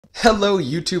Hello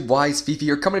YouTube wise, FIFA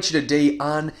here, coming at you today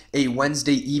on a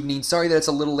Wednesday evening. Sorry that it's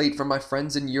a little late for my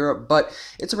friends in Europe, but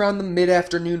it's around the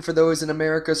mid-afternoon for those in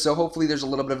America, so hopefully there's a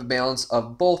little bit of a balance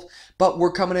of both. But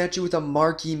we're coming at you with a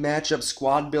marquee matchup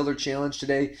squad builder challenge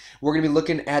today. We're going to be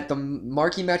looking at the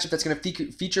marquee matchup that's going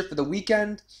to feature for the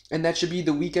weekend, and that should be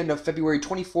the weekend of February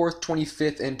 24th,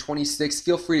 25th, and 26th.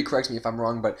 Feel free to correct me if I'm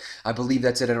wrong, but I believe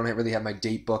that's it. I don't really have my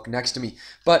date book next to me.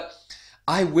 But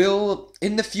I will,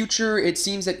 in the future, it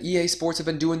seems that EA Sports have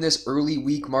been doing this early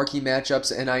week marquee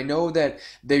matchups, and I know that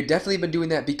they've definitely been doing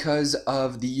that because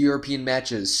of the European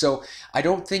matches. So I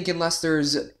don't think unless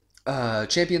there's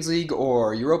Champions League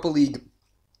or Europa League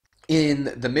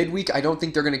in the midweek, I don't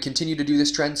think they're going to continue to do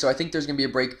this trend, so I think there's going to be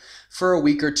a break for a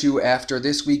week or two after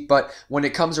this week, but when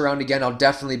it comes around again, I'll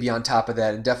definitely be on top of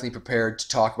that and definitely prepared to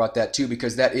talk about that too,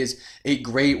 because that is a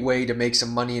great way to make some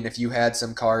money, and if you had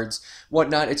some cards,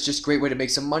 whatnot, it's just a great way to make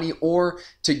some money or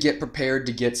to get prepared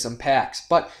to get some packs.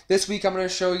 But this week I'm going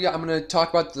to talk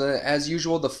about, as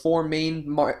usual, the four main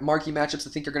marquee matchups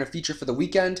I think are going to feature for the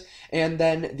weekend, and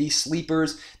then the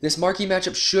sleepers. This marquee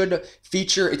matchup should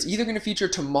feature, it's either going to feature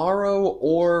tomorrow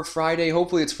or Friday.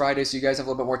 Hopefully it's Friday so you guys have a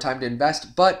little bit more time to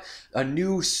invest, but a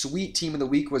new sweet team of the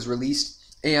week was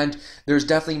released, and there's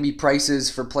definitely going to be prices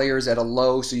for players at a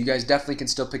low, so you guys definitely can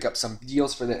still pick up some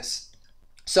deals for this.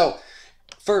 So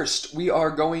first, we are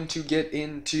going to get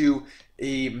into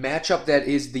a matchup that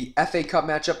is the FA Cup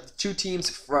matchup. Two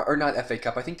teams, or not FA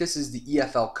Cup, I think this is the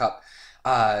EFL Cup.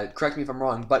 Correct me if I'm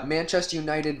wrong, but Manchester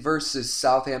United versus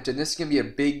Southampton. This is going to be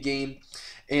a big game,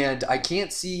 and I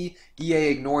can't see EA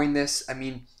ignoring this. I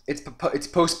mean, it's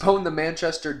postponed the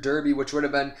Manchester Derby, which would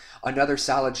have been another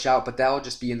solid shout, but that will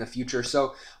just be in the future.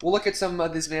 So we'll look at some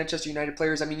of these Manchester United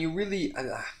players. I mean, you really,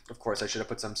 of course, I should have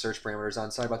put some search parameters on.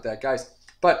 Sorry about that, guys.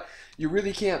 But you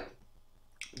really can't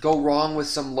go wrong with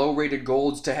some low-rated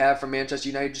golds to have from Manchester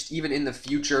United, just even in the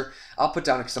future. I'll put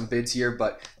down some bids here,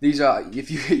 but these are, if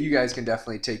you guys can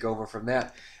definitely take over from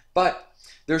that. But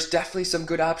there's definitely some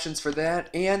good options for that,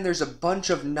 and there's a bunch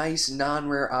of nice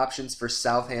non-rare options for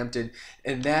Southampton,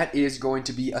 and that is going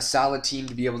to be a solid team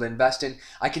to be able to invest in.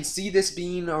 I can see this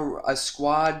being a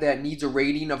squad that needs a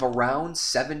rating of around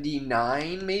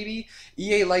 79, maybe.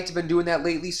 EA likes to been doing that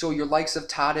lately, so your likes of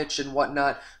TOTW and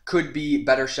whatnot could be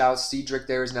better shouts. Cedric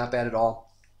there is not bad at all.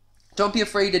 Don't be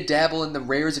afraid to dabble in the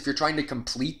rares if you're trying to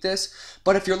complete this,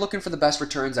 but if you're looking for the best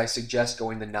returns, I suggest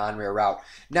going the non-rare route.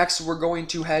 Next, we're going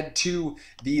to head to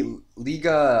the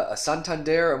Liga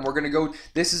Santander, and we're going to go,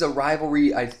 this is a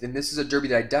rivalry, and this is a derby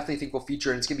that I definitely think will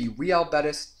feature, and it's going to be Real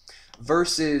Betis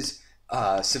versus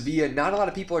Sevilla. Not a lot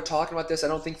of people are talking about this, I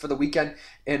don't think, for the weekend,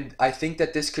 and I think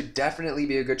that this could definitely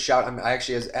be a good shout. I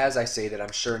actually, as I say that,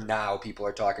 I'm sure now people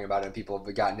are talking about it and people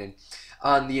have gotten in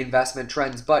on the investment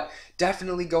trends, but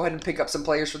definitely go ahead and pick up some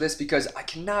players for this, because I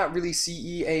cannot really see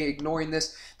EA ignoring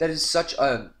this. That is such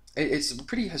it's a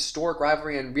pretty historic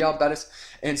rivalry, and Real Betis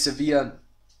and Sevilla.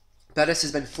 Betis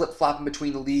has been flip-flopping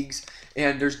between the leagues,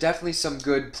 and there's definitely some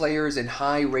good players and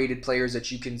high-rated players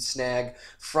that you can snag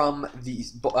from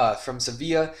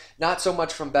Sevilla. Not so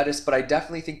much from Betis, but I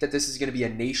definitely think that this is going to be a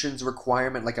nations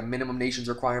requirement, like a minimum nations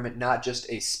requirement, not just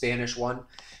a Spanish one.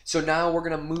 So now we're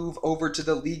going to move over to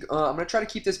the league. I'm going to try to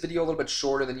keep this video a little bit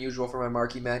shorter than usual for my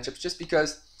marquee matchups, just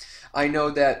because I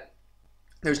know that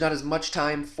there's not as much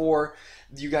time for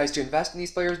you guys to invest in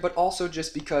these players, but also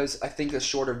just because I think the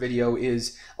shorter video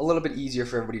is a little bit easier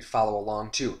for everybody to follow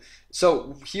along too.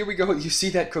 So here we go. You see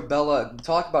that Cabela,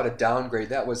 talk about a downgrade.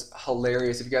 That was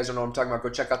hilarious. If you guys don't know what I'm talking about, go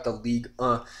check out the league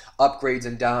upgrades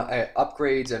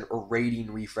and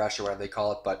rating refresh, or whatever they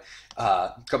call it. But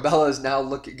Cabela is now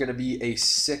going to be a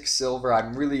 6 silver.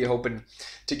 I'm really hoping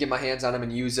to get my hands on him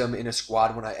and use him in a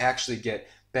squad when I actually get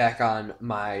back on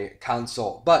my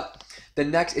console. But the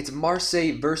next, it's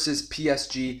Marseille versus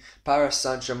PSG, Paris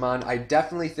Saint-Germain. I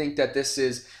definitely think that this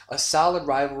is a solid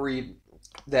rivalry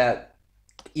that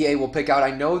EA will pick out.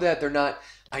 I know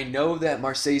that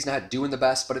Marseille's not doing the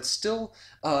best, but it's still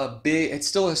a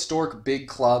historic big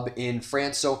club in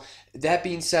France. So that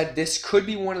being said, this could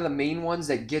be one of the main ones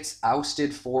that gets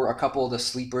ousted for a couple of the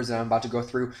sleepers that I'm about to go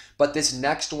through. But this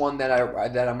next one that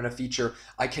I'm going to feature,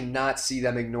 I cannot see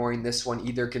them ignoring this one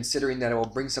either, considering that it will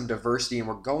bring some diversity. And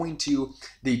we're going to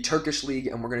the Turkish league,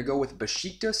 and we're going to go with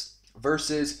Besiktas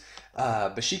versus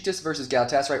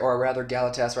Galatasaray, or rather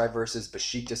Galatasaray versus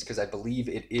Besiktas, because I believe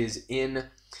it is in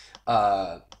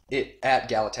at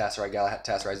Galatasaray.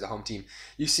 Galatasaray is the home team.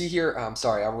 You see here, I'm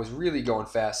sorry, I was really going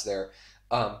fast there.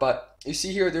 But you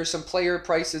see here, there's some player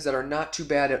prices that are not too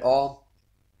bad at all.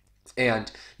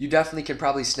 And you definitely can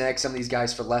probably snag some of these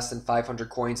guys for less than 500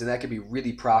 coins, and that could be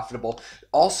really profitable.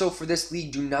 Also, for this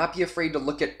league, do not be afraid to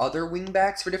look at other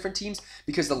wingbacks for different teams,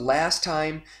 because the last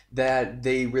time that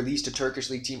they released a Turkish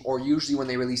league team, or usually when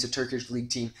they release a Turkish league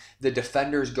team, the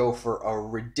defenders go for a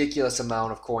ridiculous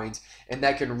amount of coins, and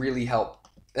that can really help.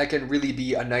 That can really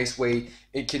be a nice way,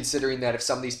 in considering that if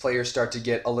some of these players start to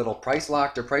get a little price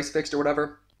locked or price fixed or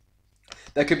whatever,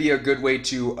 that could be a good way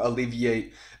to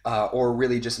alleviate or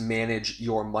really just manage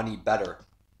your money better.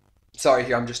 Sorry,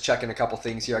 here I'm just checking a couple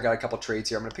things here. I got a couple trades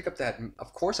here. I'm going to pick up that.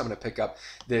 Of course, I'm going to pick up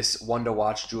this one to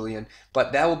watch, Julian.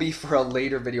 But that will be for a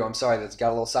later video. I'm sorry that's got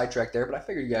a little sidetracked there, but I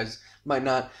figured you guys might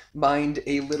not mind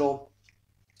a little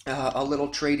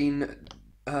trading.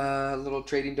 Little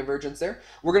trading divergence there.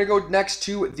 We're going to go next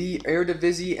to the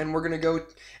Eredivisie, and we're going to go,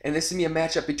 and this is going to be a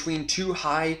matchup between two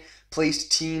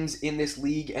high-placed teams in this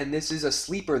league, and this is a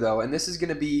sleeper, though, and this is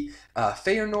going to be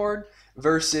Feyenoord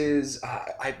versus,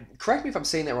 correct me if I'm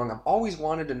saying that wrong. I've always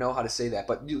wanted to know how to say that,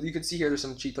 but you can see here there's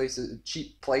some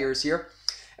cheap players here.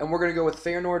 And we're going to go with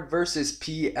Feyenoord versus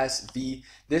PSV.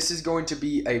 This is going to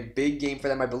be a big game for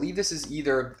them. I believe this is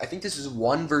I think this is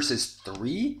 1 versus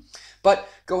 3. But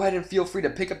go ahead and feel free to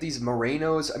pick up these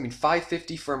Morenos. I mean,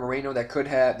 550 for a Moreno, that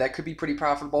could be pretty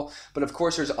profitable. But of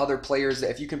course, there's other players that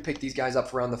if you can pick these guys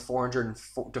up for around the 400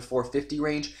 to 450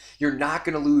 range, you're not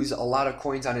going to lose a lot of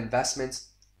coins on investments,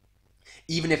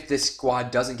 even if this squad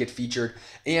doesn't get featured.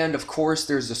 And of course,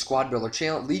 there's the squad builder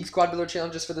challenge, league squad builder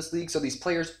challenges for this league, so these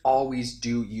players always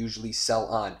do usually sell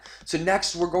on. So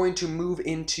next, we're going to move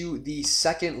into the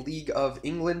second league of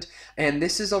England, and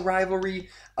this is a rivalry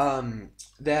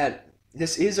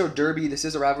this is a derby, this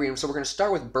is a rivalry, and so we're going to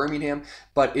start with Birmingham,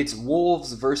 but it's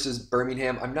Wolves versus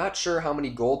Birmingham. I'm not sure how many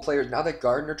gold players, now that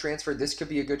Gardner transferred, this could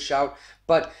be a good shout,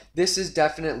 but this is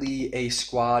definitely a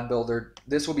squad builder.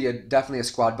 This will be definitely a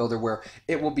squad builder where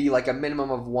it will be like a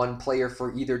minimum of 1 player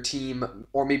for either team,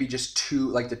 or maybe just 2,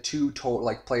 like the 2 total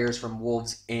like players from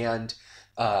Wolves and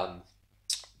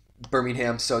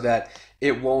Birmingham, so that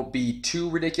it won't be too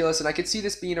ridiculous. And I could see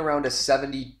this being around a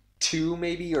 72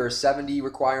 maybe, or 70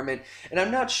 requirement, and I'm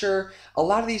not sure. A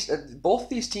lot of these, both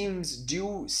these teams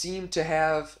do seem to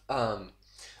have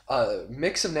a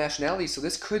mix of nationalities, so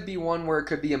this could be one where it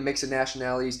could be a mix of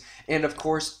nationalities. And of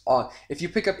course, if you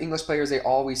pick up English players, they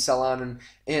always sell on,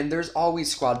 and there's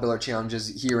always squad builder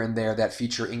challenges here and there that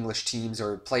feature English teams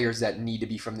or players that need to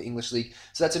be from the English league,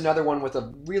 so that's another one with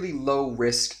a really low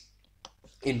risk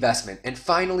investment. And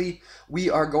finally, we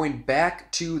are going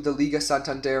back to the Liga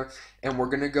Santander, and we're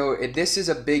going to go, this is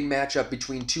a big matchup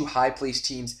between two high-placed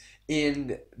teams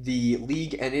in the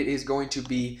league, and it is going to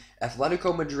be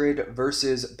Atletico Madrid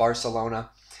versus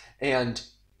Barcelona. And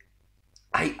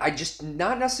I just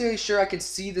not necessarily sure I can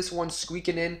see this one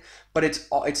squeaking in, but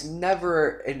it's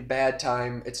never in bad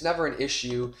time. It's never an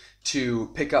issue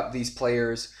to pick up these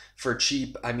players for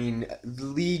cheap. I mean,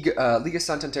 Liga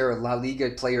Santander, La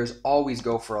Liga players always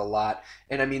go for a lot.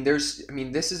 And I mean, this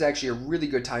is actually a really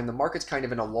good time. The market's kind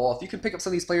of in a lull. If you can pick up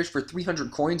some of these players for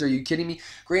 300 coins, are you kidding me?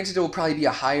 Granted, it will probably be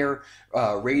a higher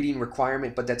rating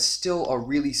requirement, but that's still a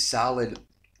really solid.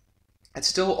 It's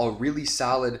still a really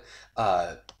solid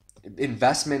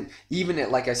investment,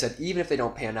 like I said, even if they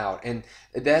don't pan out. And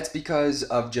that's because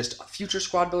of just future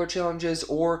squad builder challenges,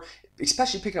 or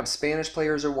especially picking up Spanish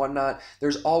players or whatnot.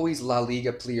 There's always La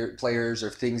Liga players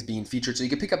or things being featured, so you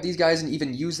can pick up these guys and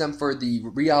even use them for the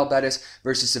Real Betis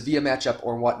versus Sevilla matchup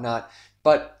or whatnot.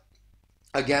 But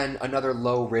again, another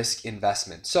low risk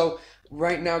investment. So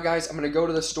right now, guys, I'm going to go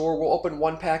to the store. We'll open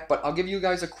one pack, but I'll give you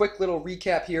guys a quick little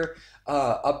recap here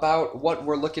about what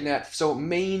we're looking at. So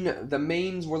the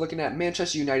mains, we're looking at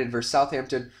Manchester United versus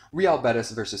Southampton, Real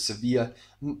Betis versus Sevilla,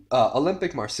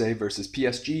 Olympique Marseille versus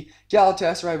PSG,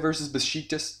 Galatasaray versus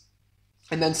Besiktas,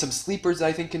 and then some sleepers that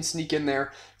I think can sneak in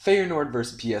there: Feyenoord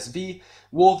versus PSV,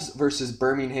 Wolves versus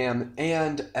Birmingham,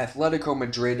 and Atletico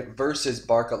Madrid versus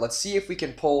Barca. Let's see if we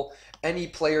can pull any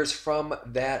players from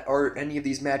that or any of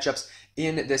these matchups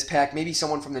in this pack. Maybe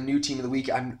someone from the new team of the week.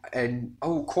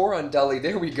 Corondelli,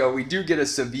 there we go. We do get a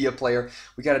Sevilla player.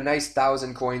 We got a nice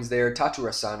 1,000 coins there.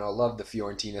 Tatarasano, I love the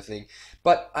Fiorentina thing.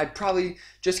 But I'm probably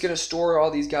just going to store all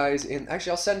these guys in.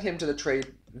 Actually, I'll send him to the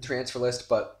transfer list,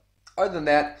 but other than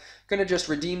that, going to just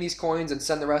redeem these coins and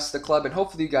send the rest to the club. And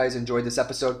hopefully you guys enjoyed this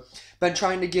episode. Been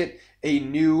trying to get a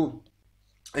new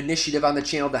initiative on the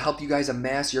channel to help you guys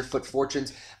amass your foot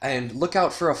fortunes, and look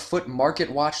out for a foot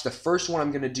market watch. The first one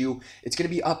I'm going to do, it's going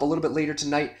to be up a little bit later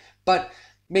tonight, but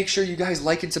make sure you guys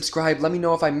like and subscribe. Let me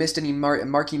know if I missed any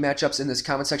marquee matchups in this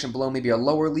comment section below, maybe a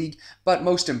lower league, but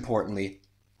most importantly,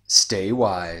 stay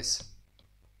wise.